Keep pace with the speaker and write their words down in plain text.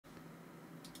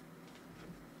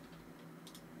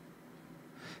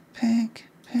pink,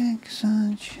 pink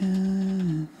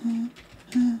sunshine.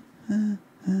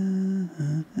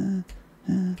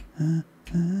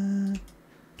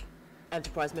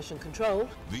 Enterprise mission control.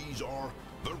 These are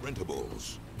the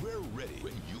Rentables. We're ready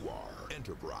when you are,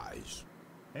 Enterprise.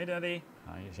 Hey, Daddy.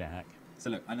 Hi, Jack.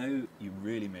 So look, I know you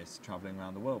really miss travelling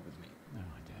around the world with me. No,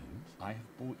 I don't. I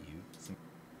have bought you some...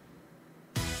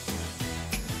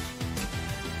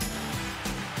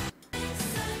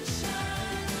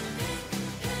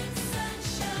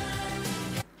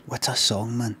 What a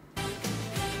song, man.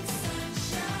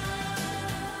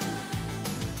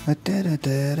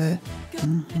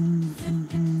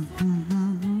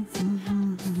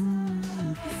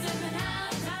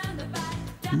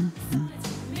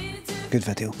 Good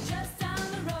video.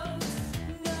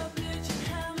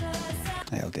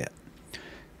 I'll do it.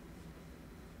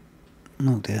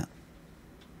 I'll do it.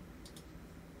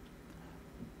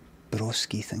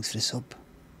 Broski, thanks for the sub.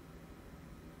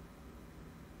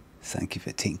 Thank you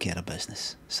for taking care of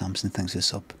business. Samson, thanks for the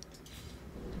sub.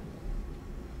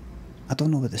 I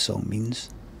don't know what the song means.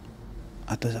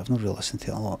 I've not really listened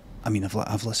to it a lot. I mean, I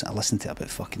listened to it about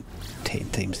fucking 10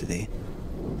 times today.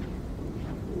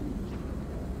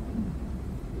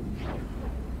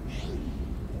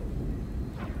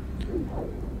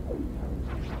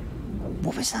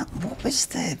 What was that?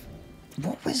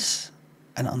 What was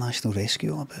International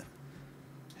Rescue all about?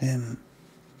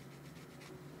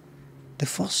 The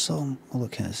first song, oh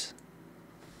look at this.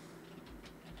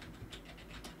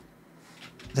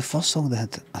 The first song they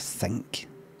had, I think,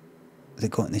 that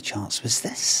got in the charts was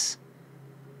this.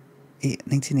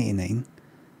 1989.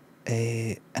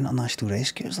 International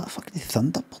Rescue. Was that fucking the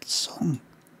Thunderbird song?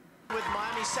 With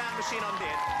Miami Sound Machine on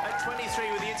deck at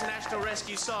 23 with the International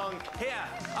Rescue song. Here,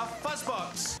 a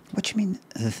Fuzzbox. What do you mean,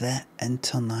 the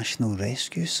International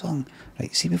Rescue song?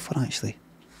 Right, see before actually.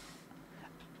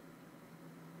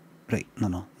 Right,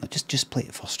 no, just play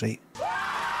it first, right?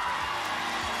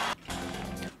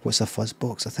 What's a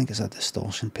Fuzzbox? I think it's a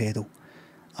distortion pedal.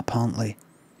 Apparently,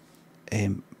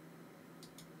 you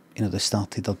know, they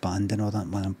started their band and all that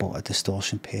when I bought a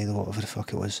distortion pedal, whatever the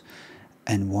fuck it was,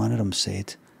 and one of them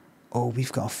said, oh,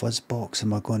 we've got a Fuzzbox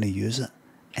and we're going to use it.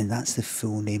 And that's the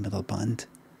full name of their band.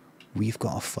 We've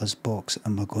got a Fuzzbox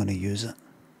and we're going to use it.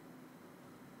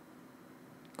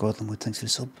 Godlinwood, thanks for the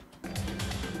sub.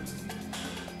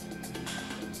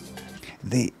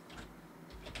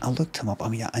 I looked them up. I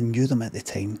mean, I knew them at the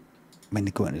time when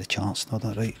they got into the charts and all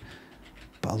that, right?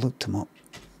 But I looked them up,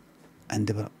 and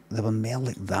they were more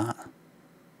like that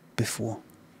before.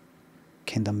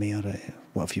 Kind of more,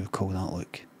 whatever you would call that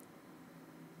look.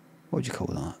 What would you call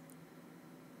that?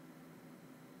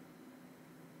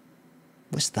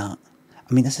 What's that?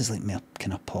 I mean, this is like more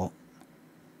kind of pop.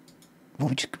 What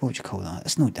would you call that?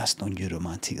 That's no new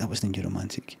romantic. That wasn't new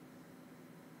romantic.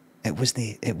 It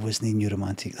wasn't new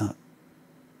romantic. That.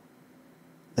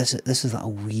 This is like a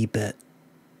wee bit.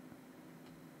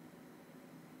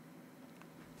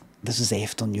 This is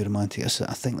after new romantic. I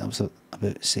think that was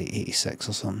about say 86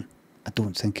 or something. I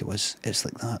don't think it was. It's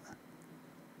like that.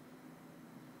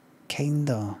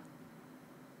 Kinda.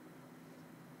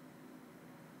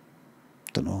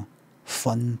 Don't know.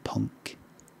 Fun punk.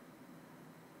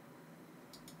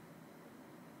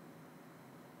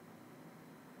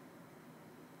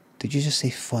 Did you just say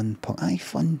fun punk? Aye,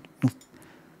 fun. No.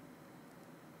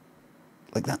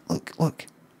 Like that. Look.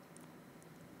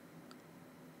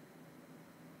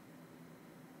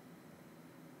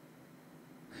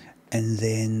 And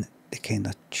then they kind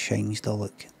of changed the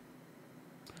look.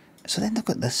 So then they've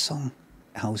got this song,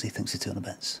 Halsey Thinks of Two and a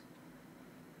Bits.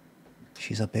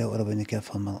 She's a belter. I'm going to give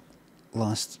her my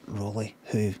last rollie.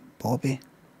 Who? Bobby?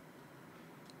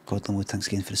 Godlinwood, thanks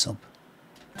again for the sub.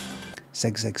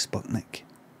 Zig Zig Sputnik.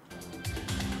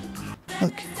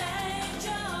 Look.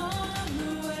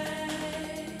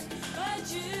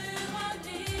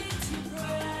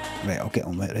 Right, I'll get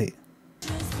on with it, right?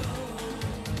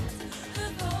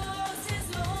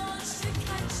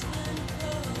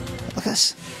 Look at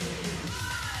this.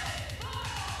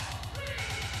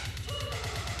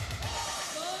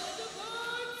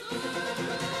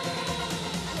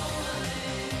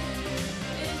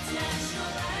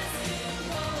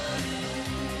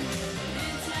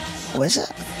 What is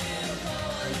it?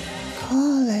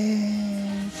 College.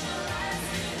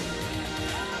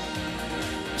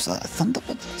 Is that a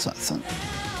Thunderbird? Is that a Thunder?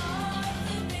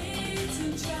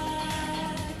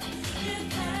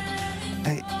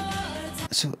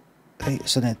 Right,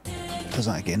 so then it does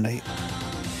that again, right?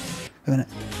 Wait a minute.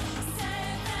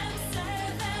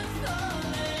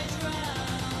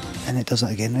 And it does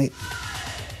that again, right?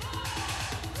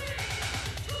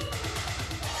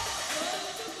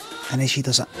 And then she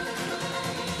does it.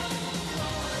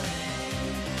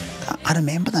 I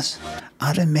remember this.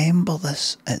 I remember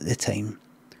this at the time.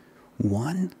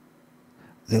 One,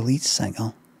 the lead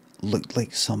singer looked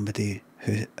like somebody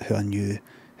who I knew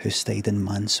who stayed in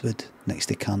Manswood next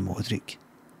to Can Modric.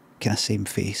 Kind of same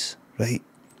face, right?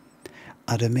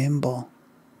 I remember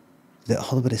that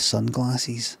her with the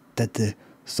sunglasses did the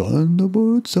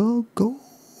Thunderbirds are go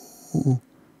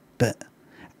bit.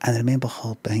 And I remember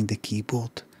her behind the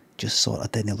keyboard just sort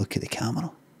of didn't look at the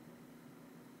camera.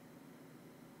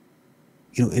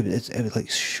 You know, it would like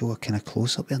show a kind of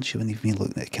close up there and she wouldn't even be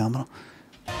looking at the camera.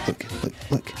 Look.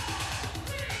 Look.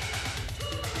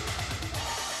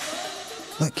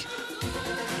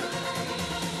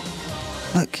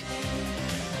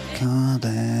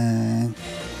 Carden.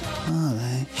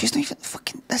 She's not even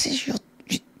fucking. This is your.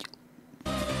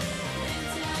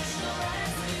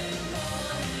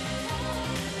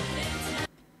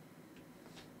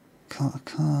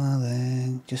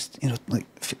 Carden. Just, you know, like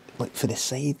for the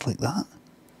side, like that.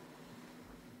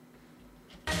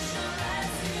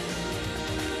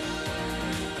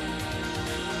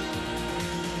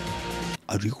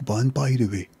 A real band, by the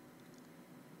way.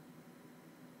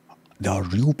 They're a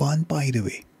real band, by the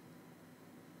way.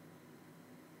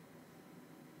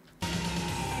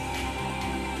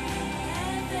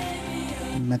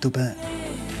 Middle bit.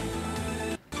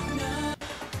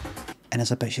 And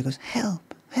there's a bit she goes,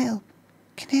 help, help,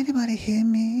 can anybody hear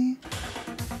me?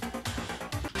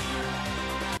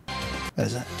 What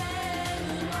is it?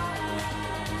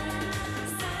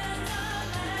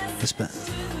 This bit.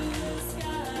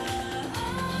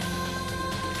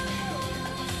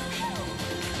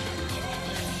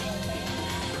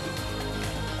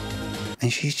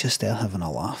 And she's just there having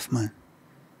a laugh, man.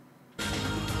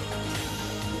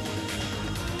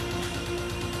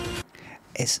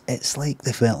 It's like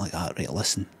they felt like that, right?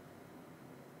 Listen.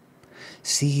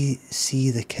 See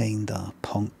the kind of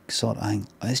punk sort of thing.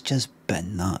 Let's just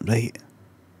bin that, right?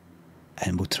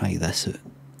 And we'll try this out.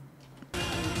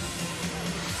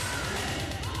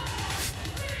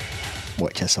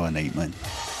 Watch us all night, man.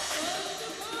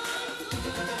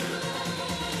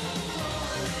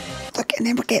 Look, and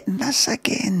then we're getting this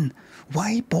again.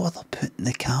 Why bother putting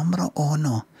the camera on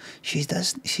her? She's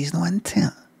not into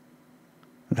it.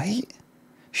 Right?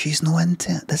 She's not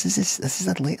into it. This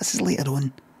is later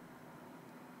on.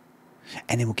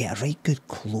 And then we'll get a right good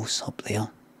close up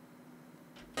there.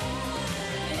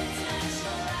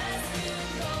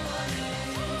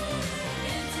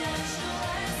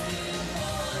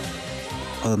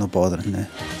 Oh, they're not bothering now.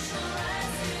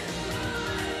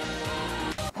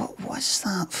 What's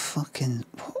that fucking...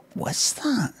 What's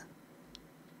that?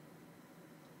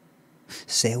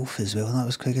 Self as well, that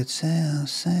was quite good.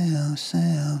 Self.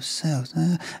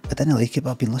 I didn't like it,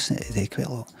 but I've been listening to it today quite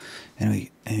a lot. Anyway,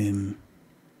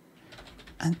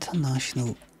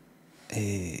 international,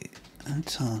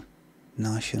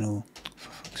 for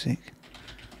fuck's sake,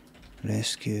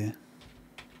 rescue.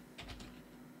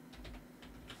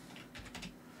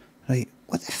 Right,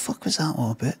 what the fuck was that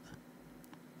all about?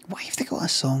 Why have they got a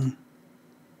song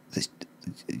that's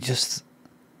just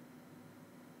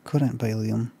co-written by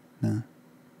Liam? No.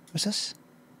 What's this?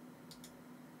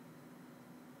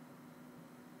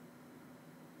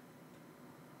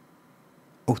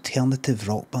 Alternative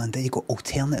rock band. There you go.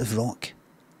 Alternative rock.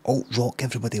 Alt rock,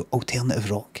 everybody. Alternative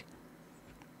rock.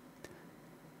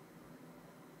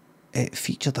 It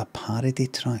featured a parody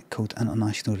track called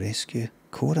International Rescue,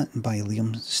 co-written by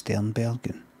Liam Sternberg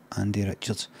and Andy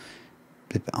Richards.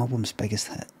 The album's biggest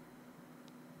hit.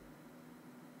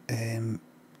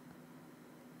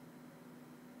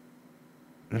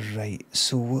 Right,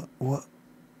 so what,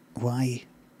 why?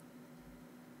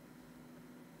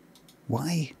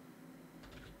 Why?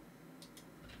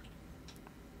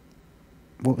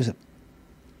 What was it?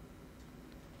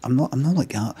 I'm not like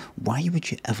that. Why would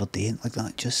you ever do it like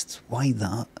that? Just, why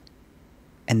that?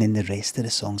 And then the rest of the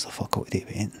songs are fuck out of the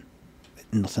event.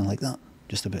 Nothing like that.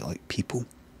 Just about like people.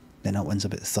 Then that one's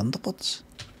about the Thunderbirds.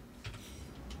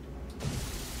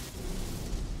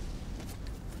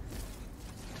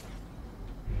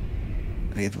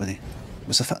 Right, everybody.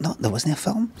 Was there no, there wasn't a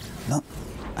film? No.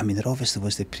 I mean, there obviously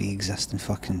was the pre-existing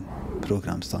fucking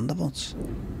programme Thunderbirds.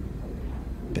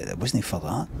 But it wasn't for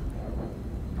that.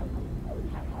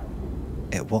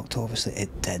 It worked, obviously.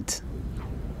 It did.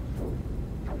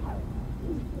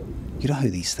 You know how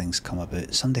these things come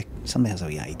about. Somebody has a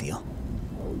wee idea.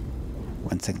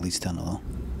 One thing leads to another.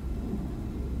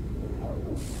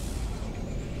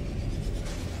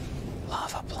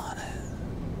 Lava Planet.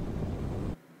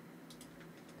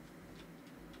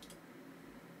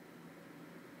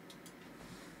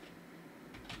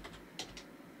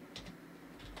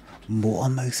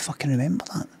 Motormouth, fucking remember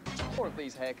that? Four of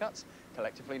these haircuts,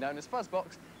 collectively known as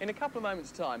Fuzzbox, in a couple of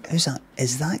moments' time. Who's that?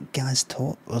 Is that Gaz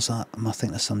Top, or is that, am I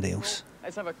thinking of somebody else?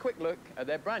 Let's have a quick look at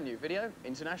their brand new video,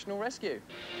 International Rescue.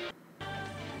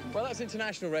 Well, that's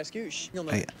International Rescue. Shh, you'll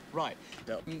know. Right.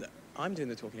 I'm doing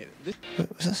the talking here.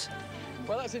 What was this?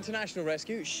 Well, that's International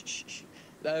Rescue. Shh, shh, shh.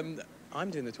 I'm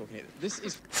doing the talking here. This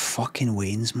is... Fucking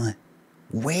Wayne's, man.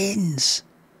 Wayne's!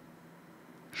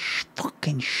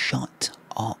 Fucking shut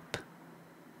up.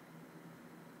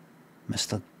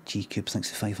 Mr. G-Cube thinks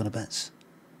the 500 bits.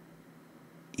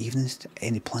 Evenings,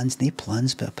 any plans? No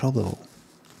plans, but I probably will.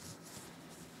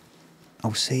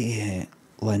 I'll say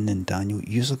to Lynn and Daniel,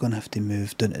 you're going to have to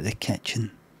move down to the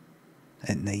kitchen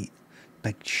at night.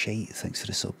 Big shite, thanks for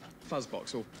the sub.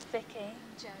 Fuzzbox, or... Vicky,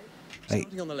 Joe. Right.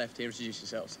 Starting on the left here, introduce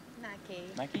yourselves. Maggie.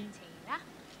 Maggie. Tina.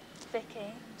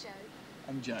 Vicky, Joe.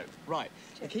 And Joe. Right.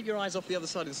 Now keep your eyes off the other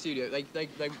side of the studio. They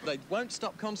won't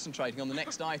stop concentrating on the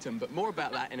next item, but more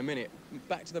about that in a minute.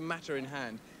 Back to the matter in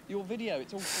hand. Your video,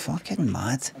 it's all... Fucking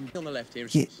mad. And on the left here,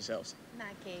 introduce yourselves.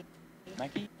 Maggie.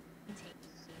 Maggie.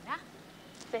 Tina.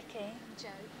 Vicky, Joe.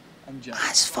 And Joe.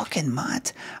 That's fucking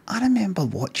mad. I remember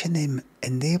watching them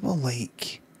and they were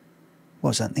like, what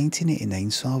was that,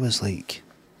 1989? So I was like,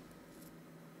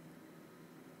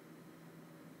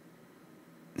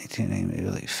 1989, they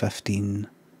were like 15,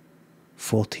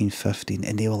 14, 15,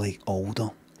 and they were like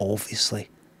older, obviously,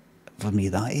 for me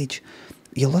that age.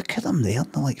 You look at them there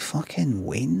and they're like fucking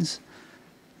Waynes.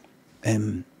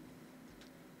 Right,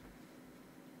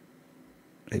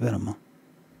 where am I?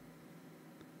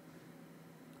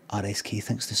 RSK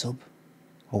thinks the sub.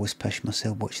 Always pish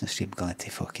myself watching the stream, glad to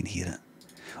fucking hear it.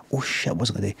 Oh shit, what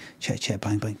was I going to do? Chit chat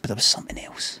bang bang, but there was something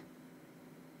else.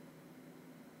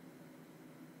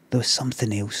 There was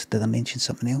something else. Did I mention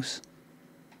something else?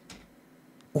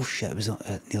 Oh shit, it was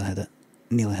nearly had it.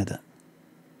 Nearly had it.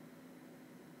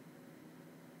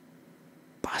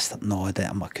 Bastard, no, I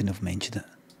couldn't have mentioned it.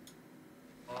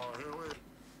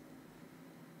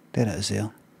 There it is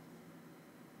there.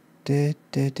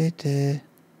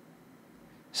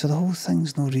 So the whole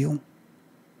thing's not real.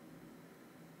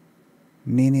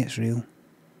 None of it's real.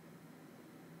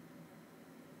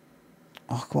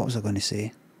 Oh, what was I going to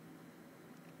say?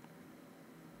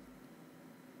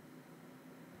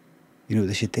 You know what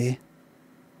they should do?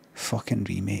 Fucking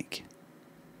remake.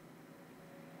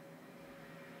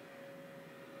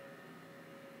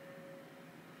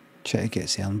 Try to get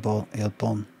the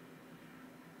airborne.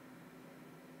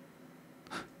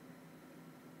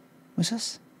 What's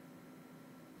this?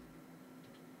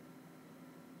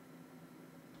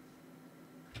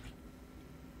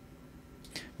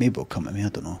 Maybe it'll come to me, I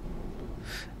don't know.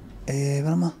 Where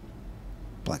am I?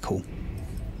 Black hole.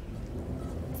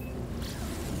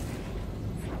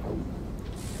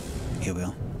 Here we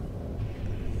are.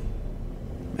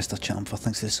 Mr. Chamfer,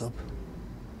 thanks for the sub.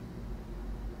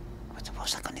 What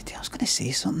was I going to do? I was going to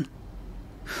say something.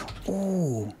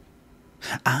 Oh.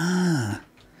 Ah.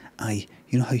 Aye.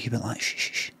 You know how he went like, shh,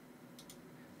 shh, shh.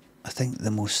 I think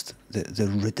the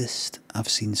rudest I've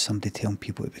seen somebody telling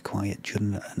people to be quiet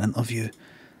during an interview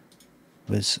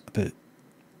was about...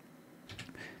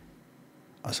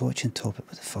 I was watching Top of...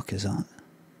 What the fuck is that? I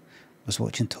was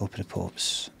watching Top of the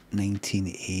Pops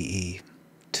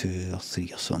 1982 or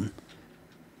 3 or something.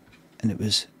 And it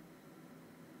was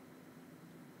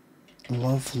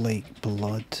Love Like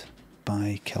Blood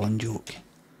by Killing Joke.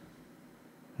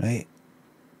 Right?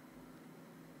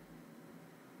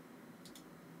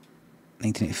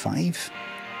 1985.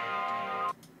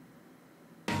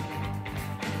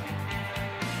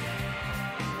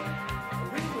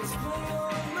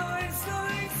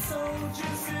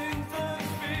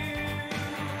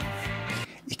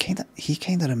 He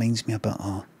kinda reminds me a bit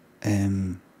of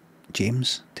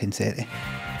James 1030.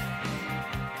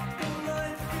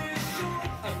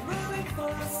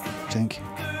 Think.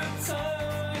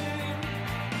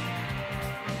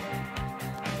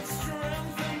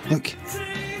 Look.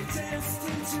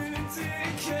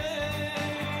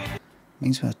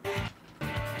 Means what?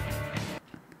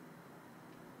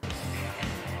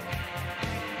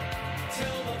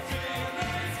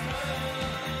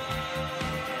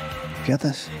 Have you heard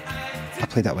this? I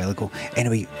played that a while ago.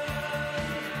 Anyway.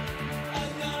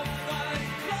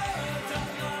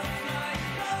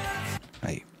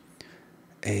 Right.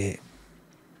 Wait,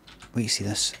 you see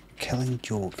this? Killing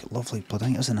Joke, Lovely Blood. I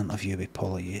think it was an interview with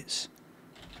Paula Yates.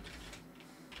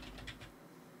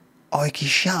 Oh, can you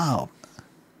shut up?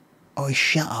 Oh,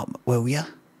 shut up, will ya?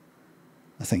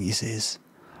 I think he says.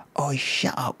 Oh,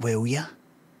 shut up, will ya?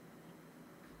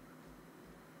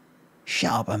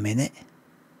 Shut up a minute.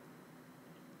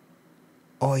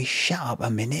 Oh, shut up a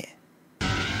minute.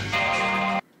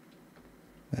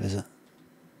 Where is it?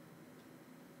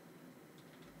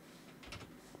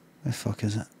 Where the fuck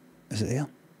is it? Is it there?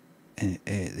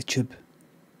 The tube.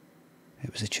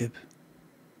 It was the tube.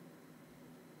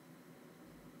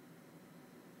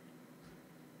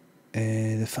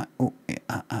 Oh,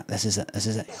 this is it. This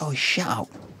is it. Oh, shut up.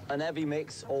 An heavy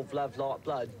mix of Love Like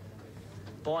Blood.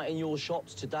 Buy it in your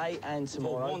shops today and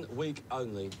tomorrow. For 1 week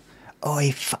only.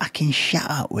 Oh, fucking shut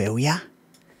up, will ya?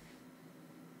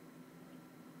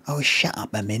 Oh, shut up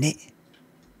a minute.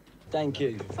 Thank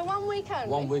you. For 1 week only?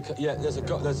 1 week, yeah, it's a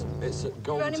golden You've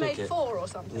only ticket. made 4 or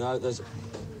something? No, there's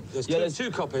two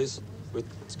copies with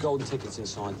golden tickets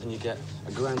inside, and you get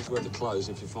a grand worth of clothes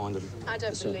if you find them. I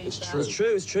don't believe it's that. true. It's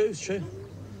true, it's true, it's true.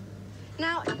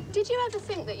 Now, did you ever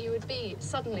think that you would be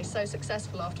suddenly so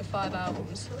successful after 5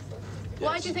 albums?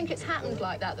 Why do you think it's happened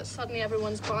like that, that suddenly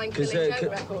everyone's buying Killing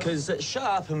Joke records? Because, shut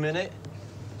up a minute.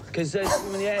 Because there's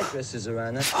too many hairdressers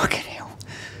around there. Fucking hell.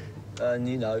 And,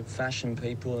 you know, fashion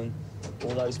people and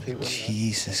all those people.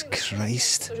 Jesus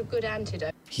Christ. Sort of good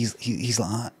antidote. He's like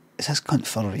that. Is this cunt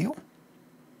for real?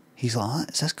 He's like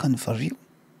that. Is this cunt for real?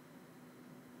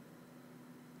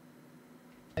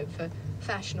 For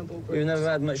fashionable groups. We've never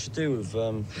had much to do with,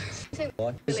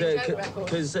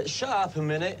 Because, shut up a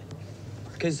minute.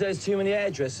 Because there's too many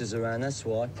hairdressers around, that's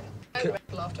why.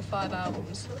 After 5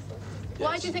 albums.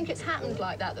 Why do you think it's happened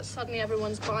like that, that suddenly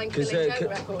everyone's buying Killing Joke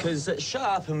records? Because, shut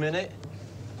up a minute.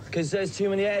 Because there's too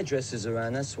many hairdressers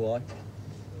around, that's why.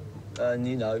 And,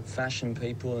 you know, fashion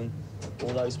people and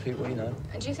all those people, you know.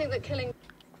 And do you think that Killing...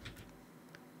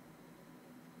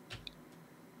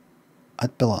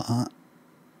 I'd be like that.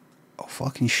 I'll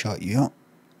fucking shut you up.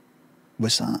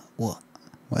 What's that? What?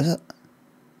 What is it?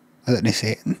 I didn't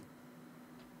say it.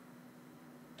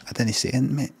 I didn't say it,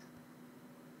 mate.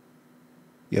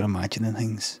 You're imagining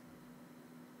things.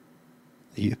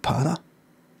 Are you a para?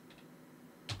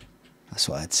 That's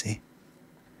what I'd say.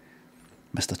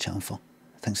 Mr. Chamfer,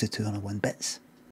 thanks to 201 bits.